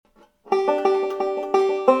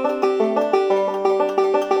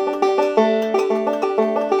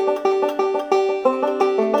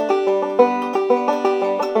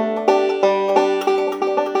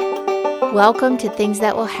Welcome to Things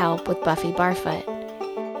That Will Help with Buffy Barfoot.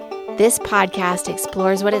 This podcast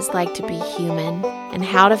explores what it's like to be human and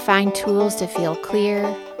how to find tools to feel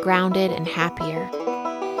clear, grounded, and happier.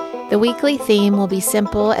 The weekly theme will be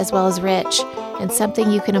simple as well as rich and something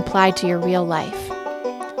you can apply to your real life.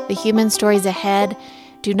 The human stories ahead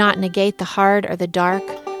do not negate the hard or the dark,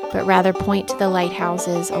 but rather point to the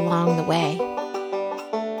lighthouses along the way.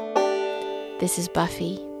 This is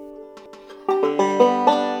Buffy.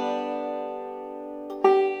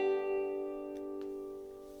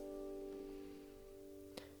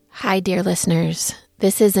 Hi, dear listeners.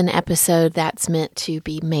 This is an episode that's meant to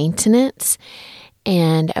be maintenance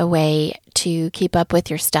and a way to keep up with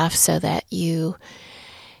your stuff so that you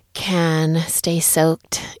can stay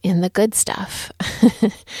soaked in the good stuff.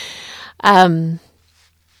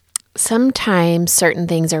 Sometimes certain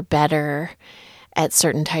things are better at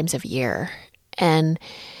certain times of year. And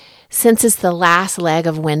since it's the last leg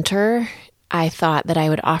of winter, I thought that I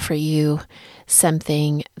would offer you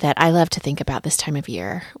something that I love to think about this time of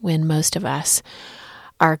year when most of us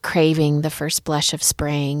are craving the first blush of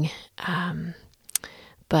spring.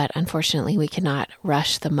 But unfortunately, we cannot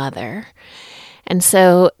rush the mother. And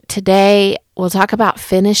so today we'll talk about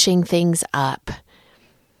finishing things up.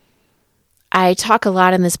 I talk a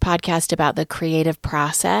lot in this podcast about the creative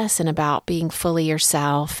process and about being fully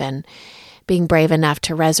yourself and being brave enough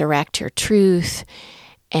to resurrect your truth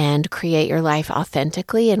and create your life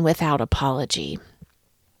authentically and without apology.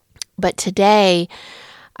 But today,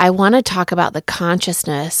 I want to talk about the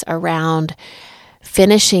consciousness around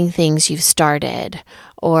finishing things you've started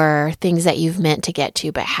or things that you've meant to get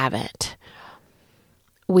to but haven't.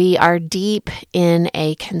 We are deep in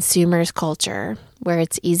a consumer's culture where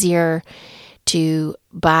it's easier to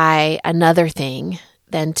buy another thing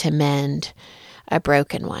than to mend a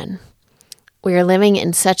broken one. We are living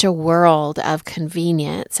in such a world of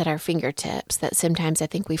convenience at our fingertips that sometimes I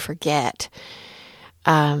think we forget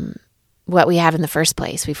what we have in the first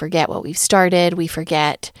place. We forget what we've started. We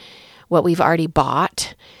forget what we've already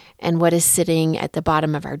bought and what is sitting at the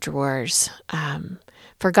bottom of our drawers.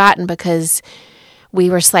 Forgotten because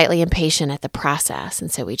we were slightly impatient at the process,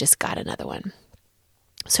 and so we just got another one.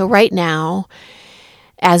 So right now,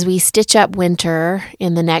 as we stitch up winter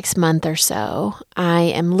in the next month or so, I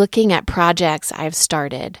am looking at projects I've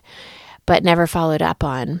started but never followed up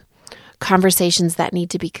on, conversations that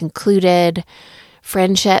need to be concluded,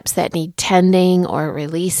 friendships that need tending or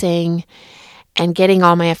releasing, and getting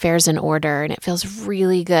all my affairs in order. And it feels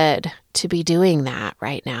really good to be doing that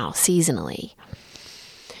right now, seasonally.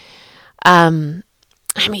 I'm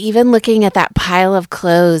even looking at that pile of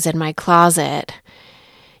clothes in my closet.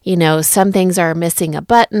 You know, some things are missing a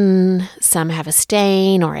button, some have a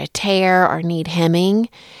stain or a tear or need hemming.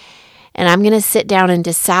 And I'm going to sit down and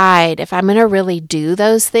decide if I'm going to really do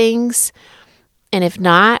those things. And if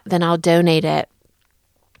not, then I'll donate it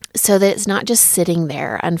so that it's not just sitting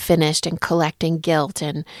there unfinished and collecting guilt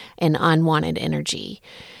and unwanted energy.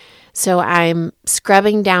 So I'm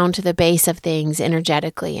scrubbing down to the base of things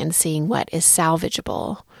energetically and seeing what is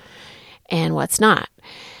salvageable and what's not.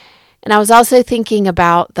 And I was also thinking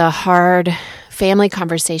about the hard family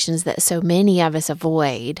conversations that so many of us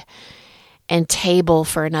avoid and table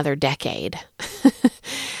for another decade.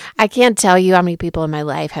 I can't tell you how many people in my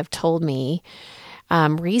life have told me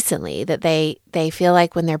recently that they feel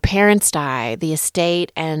like when their parents die, the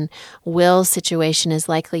estate and will situation is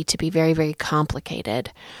likely to be very, very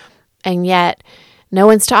complicated. And yet no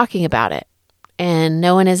one's talking about it. And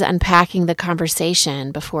no one is unpacking the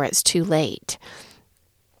conversation before it's too late.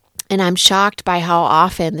 And I'm shocked by how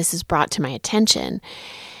often this is brought to my attention.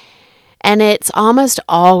 And it's almost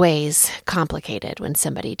always complicated when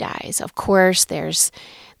somebody dies. Of course, there's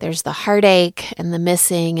the heartache and the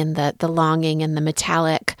missing and the longing and the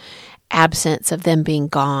metallic absence of them being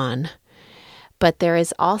gone. But there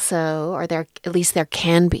is also, or there at least there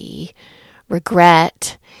can be,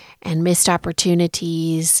 regret and missed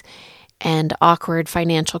opportunities and awkward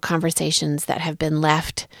financial conversations that have been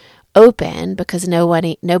left open because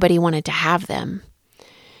nobody wanted to have them,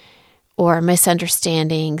 or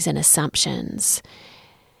misunderstandings and assumptions.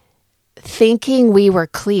 Thinking we were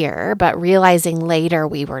clear, but realizing later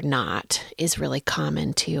we were not is really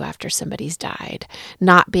common too after somebody's died.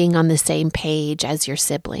 Not being on the same page as your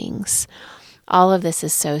siblings. All of this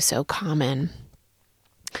is so common.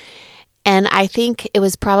 And I think it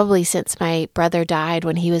was probably since my brother died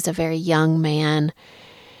when he was a very young man.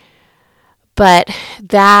 But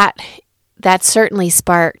that certainly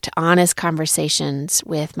sparked honest conversations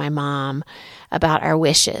with my mom about our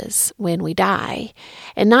wishes when we die.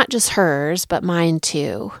 And not just hers, but mine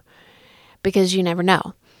too. Because you never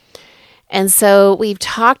know. And so we've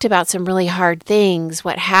talked about some really hard things.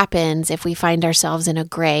 What happens if we find ourselves in a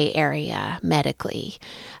gray area medically,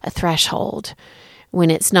 a threshold, when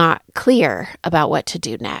it's not clear about what to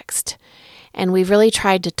do next. And we've really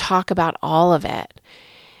tried to talk about all of it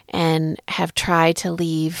and have tried to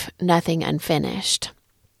leave nothing unfinished.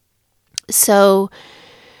 So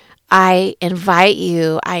I invite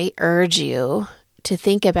you, I urge you to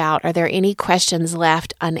think about, are there any questions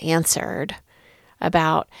left unanswered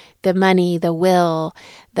about the money, the will,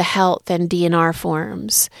 the health and DNR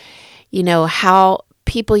forms? How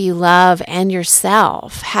people you love and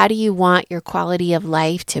yourself, how do you want your quality of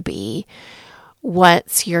life to be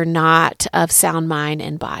once you're not of sound mind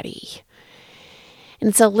and body? And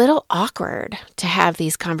it's a little awkward to have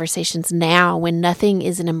these conversations now when nothing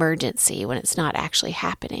is an emergency, when it's not actually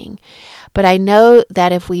happening. But I know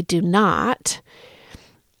that if we do not,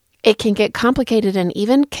 it can get complicated and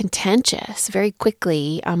even contentious very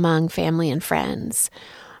quickly among family and friends.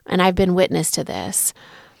 And I've been witness to this.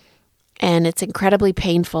 And it's incredibly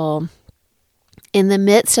painful in the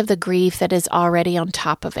midst of the grief that is already on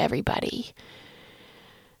top of everybody.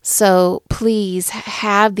 So please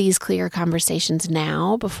have these clear conversations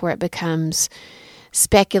now before it becomes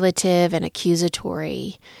speculative and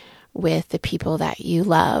accusatory with the people that you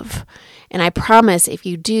love. And I promise if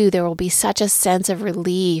you do, there will be such a sense of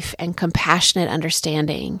relief and compassionate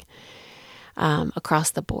understanding across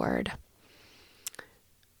the board.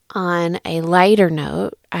 On a lighter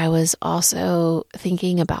note, I was also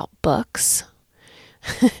thinking about books.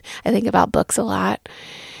 I think about books a lot.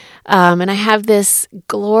 And I have this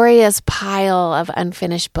glorious pile of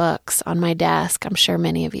unfinished books on my desk. I'm sure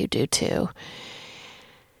many of you do too.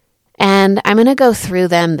 And I'm going to go through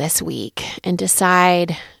them this week and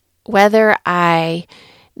decide whether I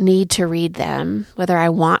need to read them, whether I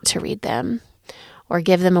want to read them, or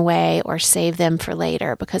give them away or save them for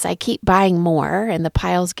later, because I keep buying more and the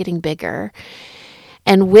pile's getting bigger.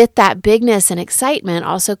 And with that bigness and excitement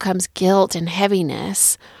also comes guilt and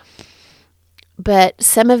heaviness. But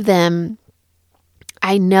some of them,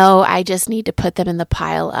 I know I just need to put them in the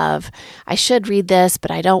pile of, I should read this, but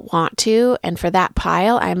I don't want to. And for that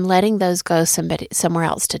pile, I'm letting those go somewhere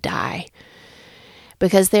else to die.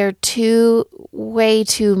 Because there are way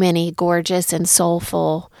too many gorgeous and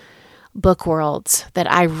soulful book worlds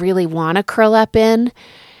that I really want to curl up in.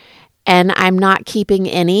 And I'm not keeping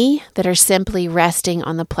any that are simply resting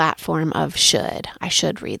on the platform of I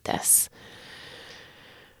should read this.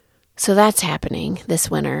 So that's happening this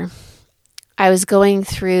winter. I was going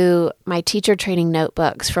through my teacher training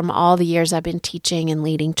notebooks from all the years I've been teaching and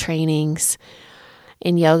leading trainings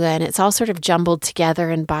in yoga, and it's all sort of jumbled together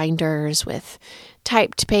in binders with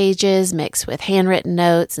typed pages mixed with handwritten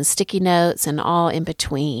notes and sticky notes and all in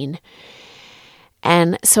between.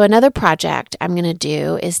 And so another project I'm going to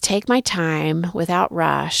do is take my time without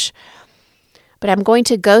rush, but I'm going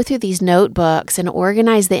to go through these notebooks and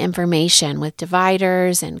organize the information with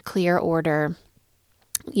dividers and clear order,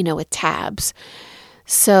 with tabs,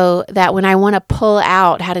 so that when I want to pull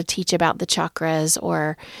out how to teach about the chakras,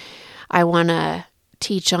 or I want to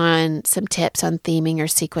teach on some tips on theming or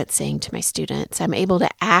sequencing to my students, I'm able to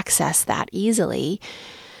access that easily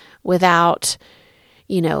without,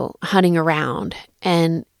 hunting around.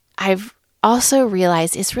 And I've also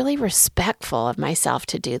realized it's really respectful of myself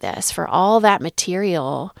to do this. For all that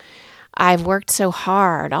material, I've worked so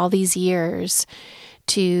hard all these years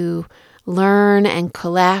to learn and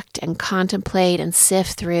collect and contemplate and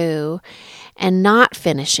sift through, and not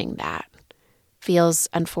finishing that feels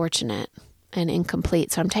unfortunate and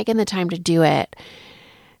incomplete. So I'm taking the time to do it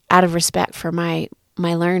out of respect for my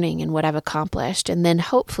learning and what I've accomplished. And then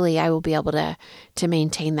hopefully I will be able to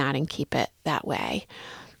maintain that and keep it that way.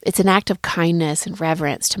 It's an act of kindness and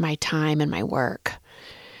reverence to my time and my work.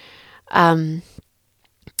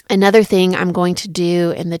 Another thing I'm going to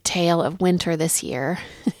do in the tail of winter this year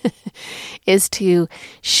is to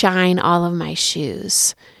shine all of my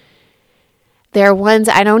shoes. There are ones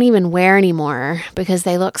I don't even wear anymore because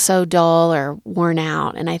they look so dull or worn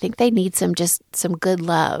out, and I think they need some good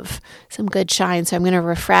love, some good shine. So I'm going to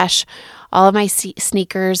refresh all of my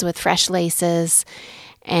sneakers with fresh laces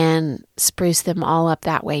and spruce them all up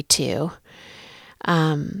that way too.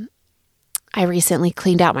 I recently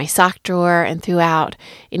cleaned out my sock drawer and threw out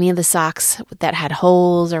any of the socks that had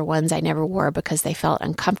holes or ones I never wore because they felt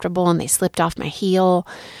uncomfortable and they slipped off my heel.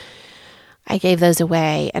 I gave those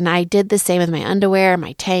away, and I did the same with my underwear,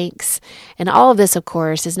 my tanks, and all of this, of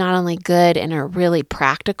course, is not only good in a really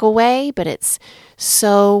practical way, but it's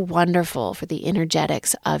so wonderful for the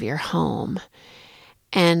energetics of your home.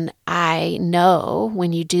 And I know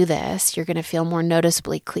when you do this, you're going to feel more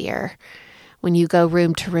noticeably clear when you go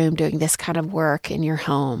room to room doing this kind of work in your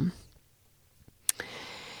home.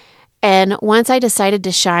 And once I decided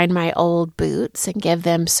to shine my old boots and give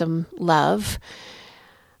them some love,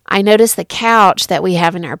 I noticed the couch that we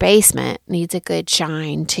have in our basement needs a good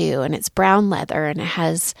shine too. And it's brown leather and it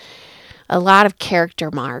has a lot of character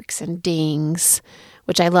marks and dings,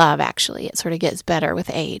 which I love actually. It sort of gets better with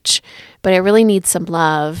age. But it really needs some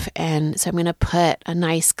love. And so I'm going to put a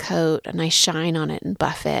nice coat, a nice shine on it and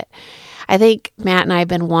buff it. I think Matt and I have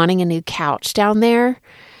been wanting a new couch down there.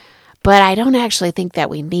 But I don't actually think that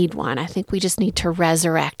we need one. I think we just need to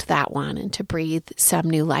resurrect that one and to breathe some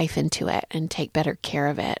new life into it and take better care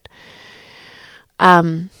of it.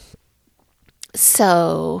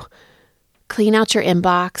 So clean out your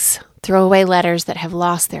inbox, throw away letters that have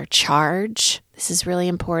lost their charge. This is really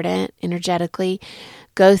important energetically.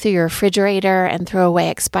 Go through your refrigerator and throw away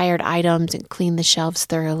expired items and clean the shelves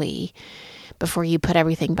thoroughly before you put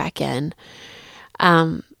everything back in.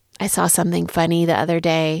 I saw something funny the other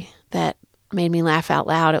day that made me laugh out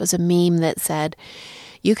loud. It was a meme that said,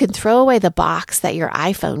 you can throw away the box that your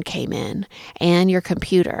iPhone came in and your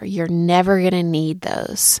computer. You're never going to need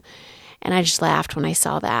those. And I just laughed when I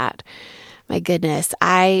saw that. My goodness,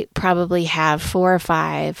 I probably have 4 or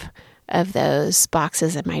 5 of those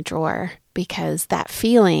boxes in my drawer because that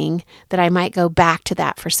feeling that I might go back to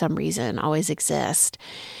that for some reason always exists.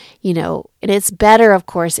 And it's better, of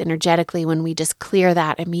course, energetically when we just clear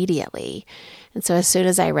that immediately. And so as soon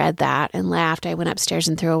as I read that and laughed, I went upstairs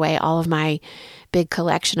and threw away all of my big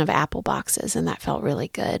collection of Apple boxes, and that felt really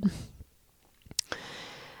good.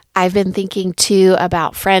 I've been thinking, too,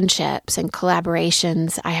 about friendships and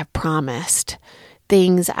collaborations I have promised,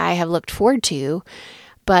 things I have looked forward to,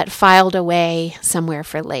 but filed away somewhere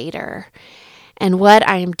for later. And what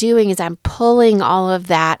I am doing is I'm pulling all of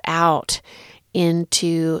that out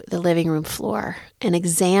into the living room floor and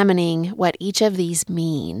examining what each of these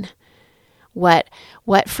mean. What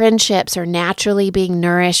friendships are naturally being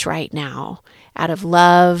nourished right now out of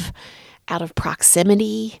love, out of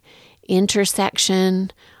proximity,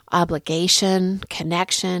 intersection, obligation,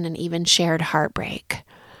 connection, and even shared heartbreak.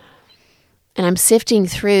 And I'm sifting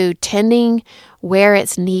through, tending where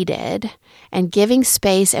it's needed and giving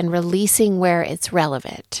space and releasing where it's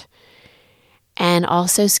relevant. And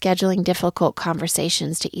also scheduling difficult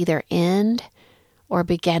conversations to either end or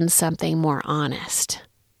begin something more honest.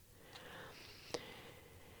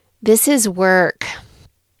 This is work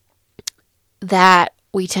that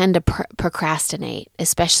we tend to procrastinate,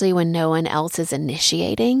 especially when no one else is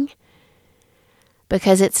initiating,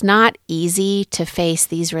 because it's not easy to face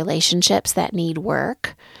these relationships that need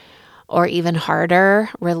work, or even harder,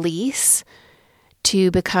 release,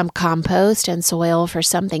 to become compost and soil for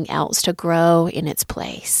something else to grow in its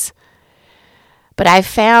place. But I've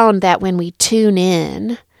found that when we tune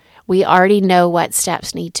in, we already know what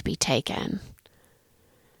steps need to be taken.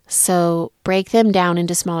 So break them down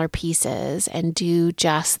into smaller pieces and do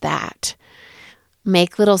just that.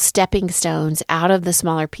 Make little stepping stones out of the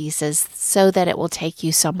smaller pieces so that it will take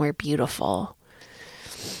you somewhere beautiful.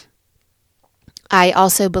 I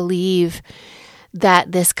also believe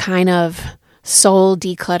that this kind of soul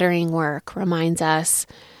decluttering work reminds us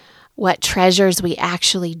what treasures we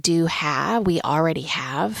actually do have, we already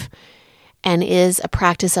have, and is a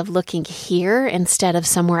practice of looking here instead of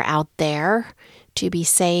somewhere out there to be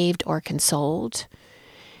saved or consoled.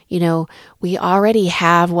 We already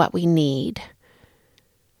have what we need.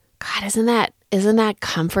 God, isn't that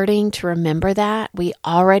comforting to remember that? We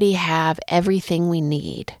already have everything we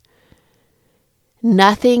need.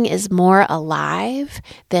 Nothing is more alive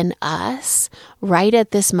than us right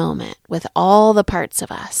at this moment with all the parts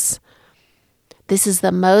of us. This is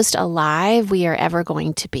the most alive we are ever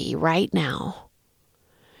going to be right now.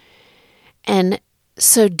 And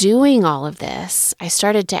so doing all of this, I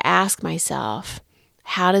started to ask myself,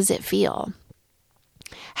 how does it feel?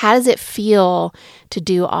 How does it feel to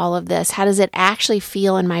do all of this? How does it actually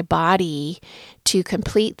feel in my body to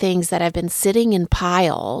complete things that have been sitting in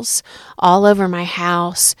piles all over my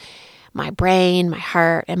house, my brain, my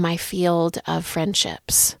heart, and my field of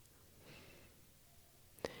friendships?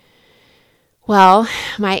 Well,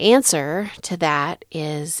 my answer to that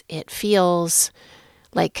is it feels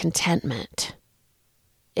like contentment.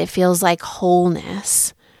 It feels like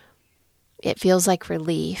wholeness. It feels like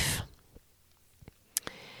relief.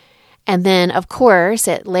 And then, of course,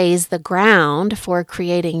 it lays the ground for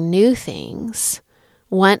creating new things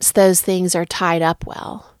once those things are tied up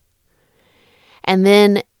well. And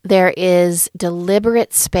then there is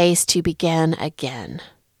deliberate space to begin again.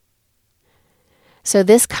 So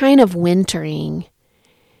this kind of wintering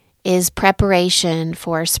is preparation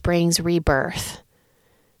for spring's rebirth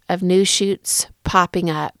of new shoots popping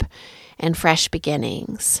up and fresh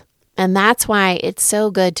beginnings. And that's why it's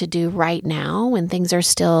so good to do right now when things are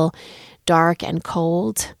still dark and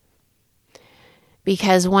cold.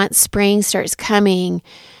 Because once spring starts coming,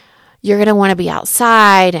 you're going to want to be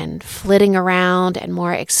outside and flitting around and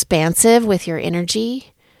more expansive with your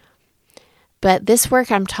energy. But this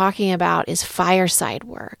work I'm talking about is fireside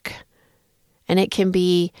work. And it can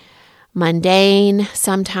be mundane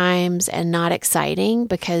sometimes and not exciting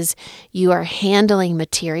because you are handling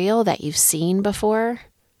material that you've seen before.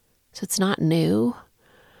 So it's not new.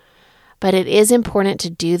 But it is important to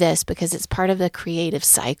do this because it's part of the creative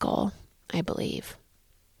cycle, I believe.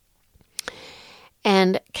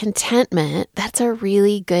 And contentment, that's a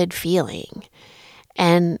really good feeling.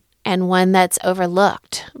 And one that's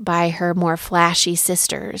overlooked by her more flashy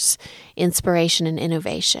sisters, inspiration and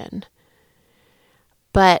innovation.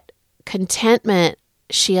 But contentment,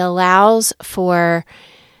 she allows for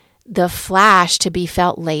the flash to be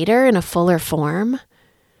felt later in a fuller form.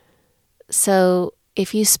 So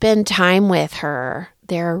if you spend time with her,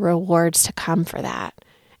 there are rewards to come for that,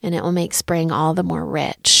 and it will make spring all the more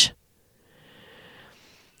rich.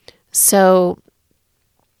 So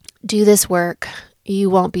do this work. You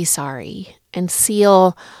won't be sorry, and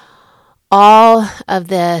seal all of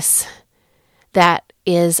this that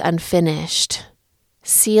is unfinished.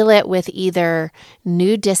 Seal it with either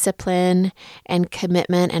new discipline and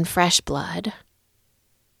commitment and fresh blood,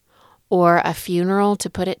 or a funeral to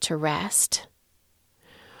put it to rest,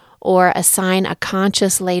 or assign a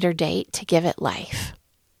conscious later date to give it life.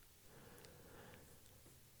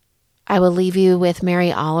 I will leave you with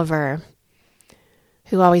Mary Oliver,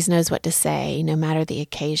 who always knows what to say, no matter the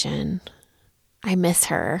occasion. I miss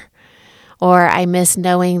her, or I miss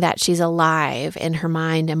knowing that she's alive in her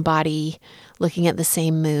mind and body, looking at the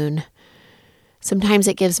same moon. Sometimes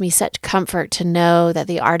it gives me such comfort to know that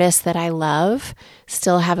the artists that I love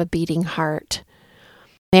still have a beating heart.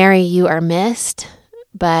 Mary, you are missed,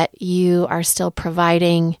 but you are still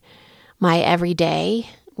providing my everyday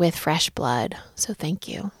with fresh blood. So thank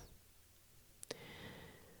you.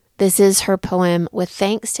 This is her poem, With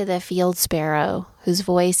Thanks to the Field Sparrow, whose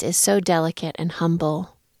voice is so delicate and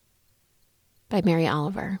humble, by Mary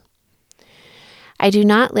Oliver. I do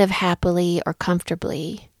not live happily or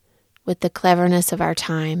comfortably with the cleverness of our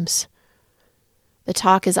times. The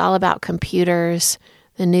talk is all about computers.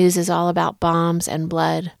 The news is all about bombs and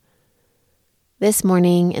blood. This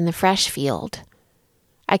morning in the fresh field,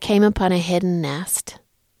 I came upon a hidden nest.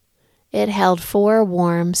 It held 4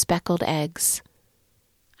 warm, speckled eggs.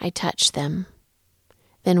 I touched them,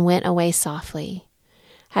 then went away softly,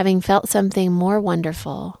 having felt something more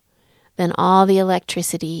wonderful than all the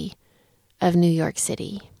electricity of New York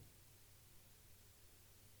City.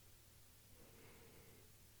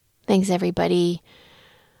 Thanks, everybody.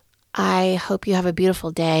 I hope you have a beautiful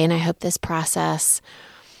day, and I hope this process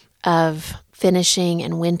of finishing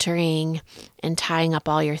and wintering and tying up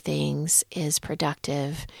all your things is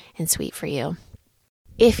productive and sweet for you.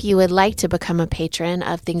 If you would like to become a patron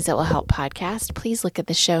of Things That Will Help podcast, please look at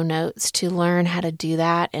the show notes to learn how to do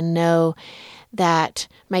that and know that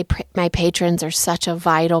my patrons are such a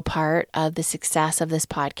vital part of the success of this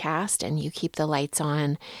podcast, and you keep the lights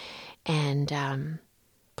on. And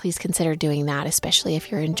please consider doing that, especially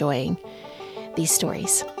if you're enjoying these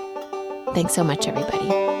stories. Thanks so much,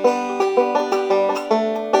 everybody.